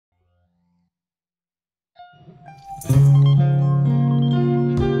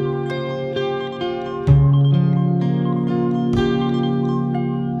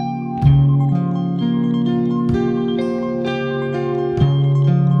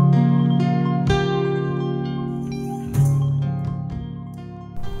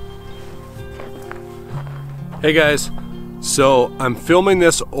Hey guys, so I'm filming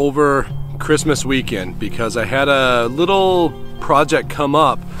this over Christmas weekend because I had a little project come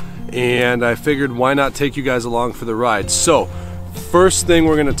up and I figured why not take you guys along for the ride. So first thing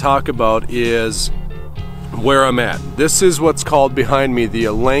we're going to talk about is where I'm at. This is what's called behind me the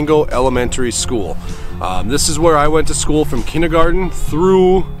Alango Elementary School. This is where I went to school from kindergarten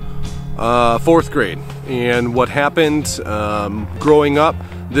through 4th grade. And what happened growing up,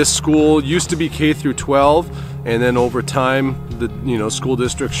 this school used to be K through 12, and then over time the school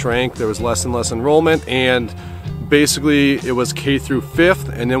district shrank. There was less and less enrollment, and basically it was K through 5th,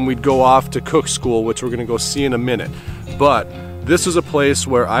 and then we'd go off to Cook School, which we're going to go see in a minute. But this is a place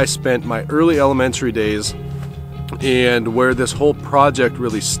where I spent my early elementary days and where this whole project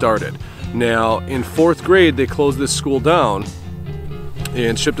really started. Now in 4th grade they closed this school down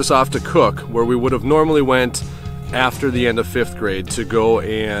and shipped us off to Cook, where we would have normally went after the end of 5th grade to go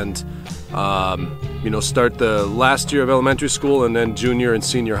and start the last year of elementary school and then junior and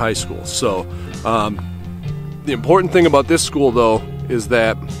senior high school. So the important thing about this school though is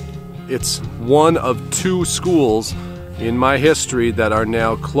that it's one of 2 schools in my history that are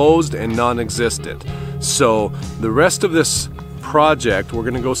now closed and non-existent. So the rest of this project, we're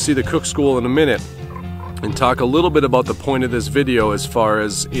going to go see the Cook School in a minute and talk a little bit about the point of this video as far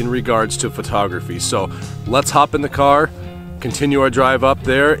as in regards to photography. So let's hop in the car, continue our drive up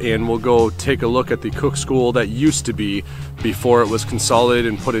there, and we'll go take a look at the Cook School that used to be before it was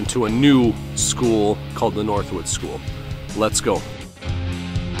consolidated and put into a new school called the Northwood School. Let's go.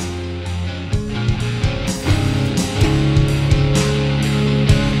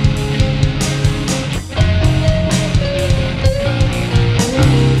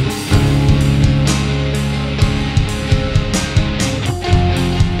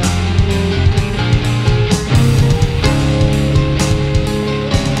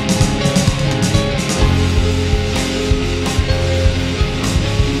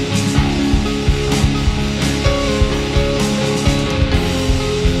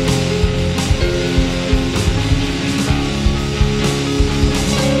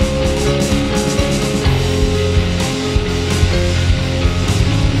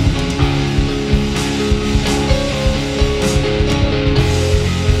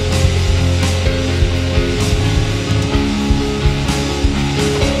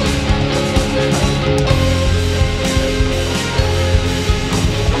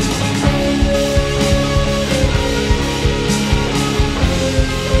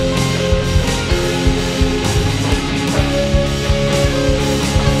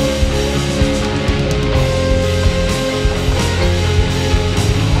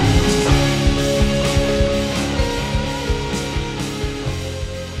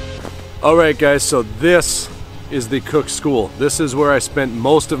 Alright guys, so this is the Cook School. This is where I spent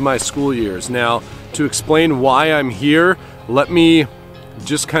most of my school years. Now, to explain why I'm here, let me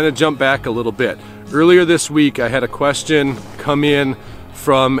just kind of jump back a little bit. Earlier this week I had a question come in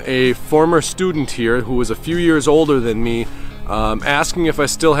from a former student here who was a few years older than me, asking if I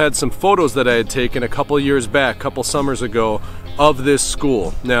still had some photos that I had taken a couple years back, a couple summers ago, of this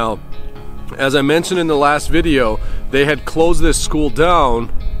school. Now, as I mentioned in the last video, they had closed this school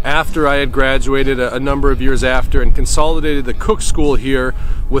down after I had graduated a number of years after and consolidated the Cook School here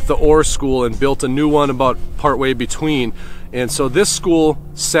with the Orr School and built a new one about partway between. And so this school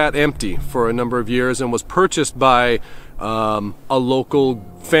sat empty for a number of years and was purchased by a local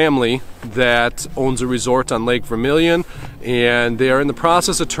family that owns a resort on Lake Vermilion, and they are in the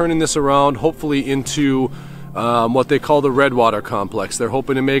process of turning this around, hopefully into what they call the Redwater Complex. They're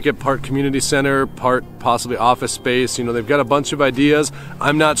hoping to make it part community center, part possibly office space. They've got a bunch of ideas.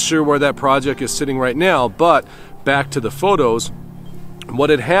 I'm not sure where that project is sitting right now, but back to the photos. What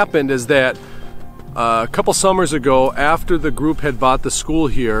had happened is that a couple summers ago, after the group had bought the school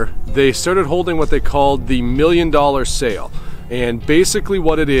here, they started holding what they called the $1 Million Sale. And basically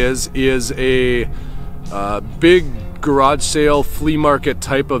what it is a big garage sale, flea market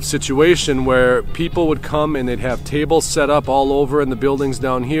type of situation where people would come and they'd have tables set up all over in the buildings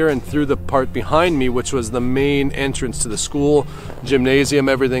down here and through the part behind me, which was the main entrance to the school, gymnasium,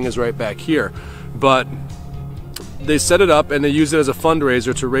 everything is right back here. But they set it up and they used it as a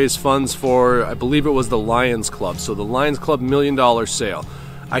fundraiser to raise funds for, I believe it was the Lions Club. So the Lions Club $1 Million Sale.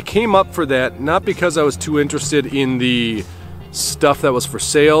 I came up for that not because I was too interested in the stuff that was for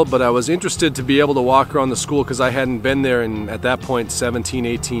sale, but I was interested to be able to walk around the school because I hadn't been there in, at that point, 17,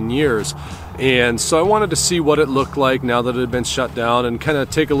 18 years. And so I wanted to see what it looked like now that it had been shut down and kind of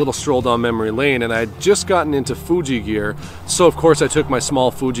take a little stroll down memory lane. And I had just gotten into Fuji gear, so of course I took my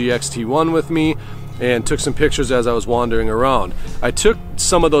small Fuji X-T1 with me, and took some pictures as I was wandering around. I took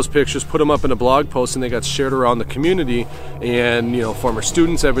some of those pictures, put them up in a blog post, and they got shared around the community, and you know, former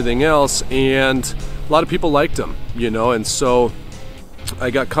students, everything else, and a lot of people liked them, you know. And so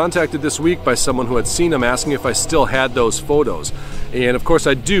I got contacted this week by someone who had seen them, asking if I still had those photos. And of course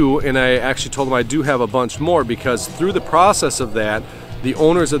I do, and I actually told them I do have a bunch more, because through the process of that, the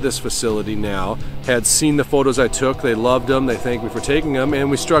owners of this facility now had seen the photos I took. They loved them, they thanked me for taking them, and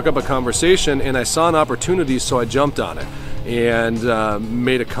we struck up a conversation, and I saw an opportunity, so I jumped on it and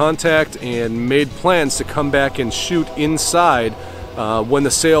made a contact and made plans to come back and shoot inside when the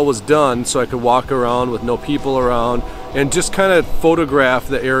sale was done, so I could walk around with no people around and just kind of photograph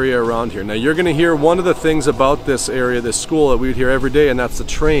the area around here. Now you're going to hear one of the things about this area, this school, that we would hear every day, and that's the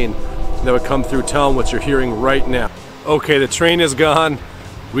train that would come through town, which you're hearing right now. Okay, the train is gone.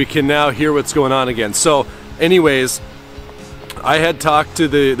 We can now hear what's going on again. So anyways, I had talked to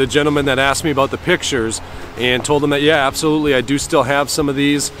the gentleman that asked me about the pictures and told him that, yeah, absolutely, I do still have some of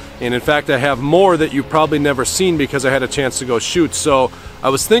these. And in fact, I have more that you've probably never seen because I had a chance to go shoot. So I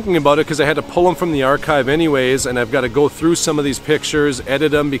was thinking about it because I had to pull them from the archive anyways, and I've got to go through some of these pictures,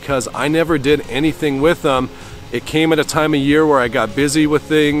 edit them, because I never did anything with them. It came at a time of year where I got busy with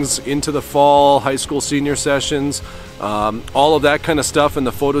things into the fall, high school senior sessions, all of that kind of stuff, and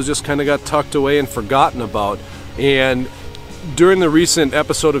the photos just kind of got tucked away and forgotten about. And during the recent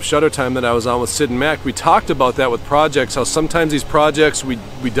episode of Shutter Time that I was on with Sid and Mac, we talked about that with projects, how sometimes these projects, we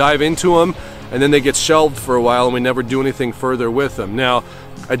dive into them and then they get shelved for a while and we never do anything further with them. Now,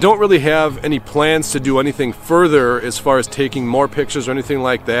 I don't really have any plans to do anything further as far as taking more pictures or anything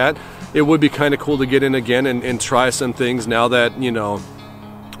like that. It would be kind of cool to get in again and try some things now that, you know,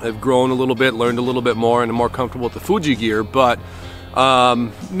 I've grown a little bit, learned a little bit more, and I'm more comfortable with the Fuji gear, but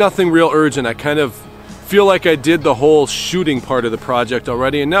nothing real urgent. I kind of feel like I did the whole shooting part of the project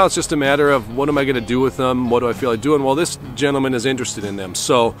already, and now it's just a matter of what am I going to do with them, what do I feel like doing? Well, this gentleman is interested in them,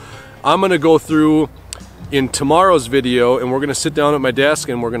 so I'm going to go through in tomorrow's video, and we're going to sit down at my desk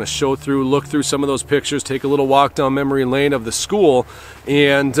and we're going to look through some of those pictures, take a little walk down memory lane of the school,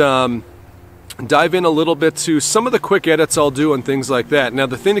 and dive in a little bit to some of the quick edits I'll do and things like that. Now,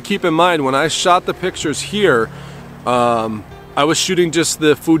 the thing to keep in mind, when I shot the pictures here, I was shooting just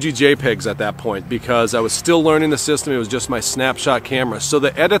the Fuji JPEGs at that point because I was still learning the system. It was just my snapshot camera. So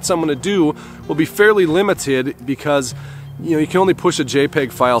the edits I'm going to do will be fairly limited because, you know, you can only push a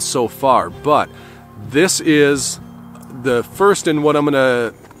JPEG file so far. But this is the first in what I'm going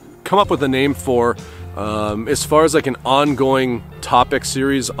to come up with a name for as far as like an ongoing topic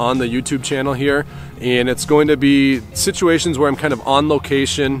series on the YouTube channel here. And it's going to be situations where I'm kind of on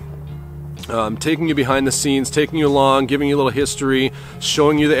location, taking you behind the scenes, taking you along, giving you a little history,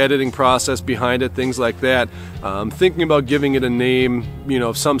 showing you the editing process behind it, things like that. Thinking about giving it a name, you know,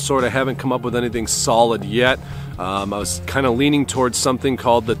 of some sort. I haven't come up with anything solid yet. I was kind of leaning towards something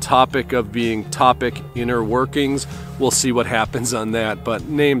called the topic of being topic inner workings. We'll see what happens on that, but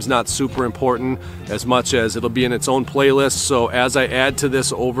name's not super important as much as it'll be in its own playlist. So as I add to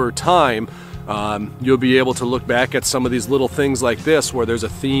this over time, you'll be able to look back at some of these little things like this where there's a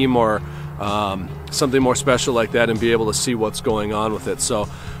theme or something more special like that and be able to see what's going on with it. So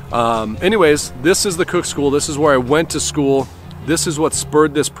anyways, this is the Cook School. This is where I went to school. This is what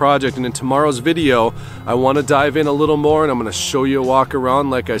spurred this project, and in tomorrow's video I want to dive in a little more and I'm going to show you a walk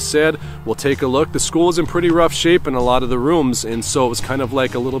around. Like I said, we'll take a look. The school is in pretty rough shape in a lot of the rooms, and so it was kind of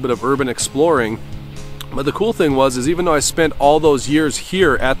like a little bit of urban exploring. But the cool thing was, is even though I spent all those years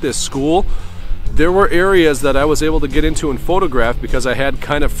here at this school, there were areas that I was able to get into and photograph because I had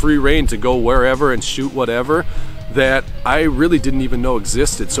kind of free reign to go wherever and shoot whatever that I really didn't even know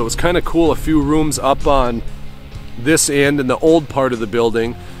existed. So it was kind of cool. A few rooms up on this end in the old part of the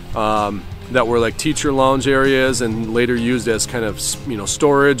building that were like teacher lounge areas and later used as kind of, you know,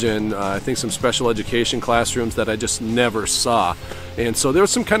 storage and I think some special education classrooms that I just never saw. And so there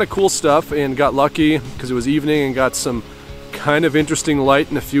was some kind of cool stuff, and got lucky because it was evening and got some kind of interesting light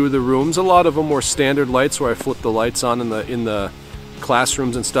in a few of the rooms. A lot of them were standard lights where I flipped the lights on in the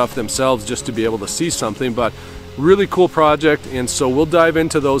classrooms and stuff themselves just to be able to see something. But really cool project, and so we'll dive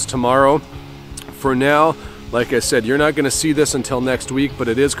into those tomorrow. For now, like I said, you're not going to see this until next week, but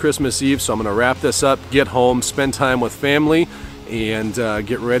it is Christmas Eve, so I'm going to wrap this up, get home, spend time with family, and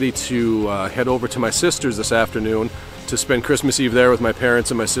get ready to head over to my sister's this afternoon to spend Christmas Eve there with my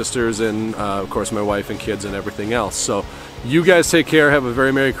parents and my sisters and of course my wife and kids and everything else. So you guys take care, have a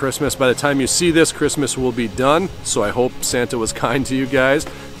very Merry Christmas. By the time you see this, Christmas will be done, so I hope Santa was kind to you guys,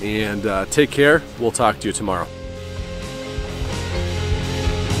 and take care. We'll talk to you tomorrow.